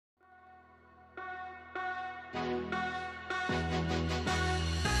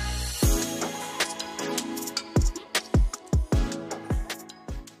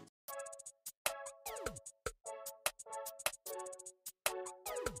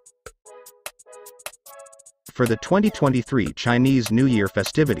For the 2023 Chinese New Year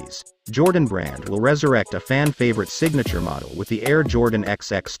festivities, Jordan brand will resurrect a fan-favorite signature model with the Air Jordan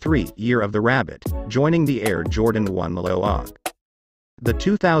XX3 Year of the Rabbit, joining the Air Jordan 1 Low. The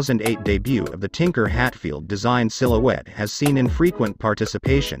 2008 debut of the Tinker Hatfield design silhouette has seen infrequent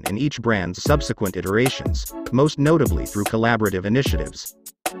participation in each brand's subsequent iterations, most notably through collaborative initiatives.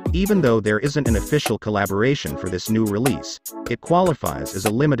 Even though there isn't an official collaboration for this new release, it qualifies as a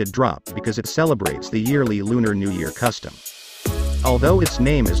limited drop because it celebrates the yearly Lunar New Year custom. Although its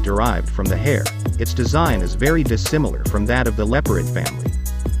name is derived from the hare, its design is very dissimilar from that of the leopard family.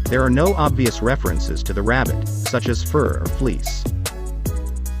 There are no obvious references to the rabbit, such as fur or fleece.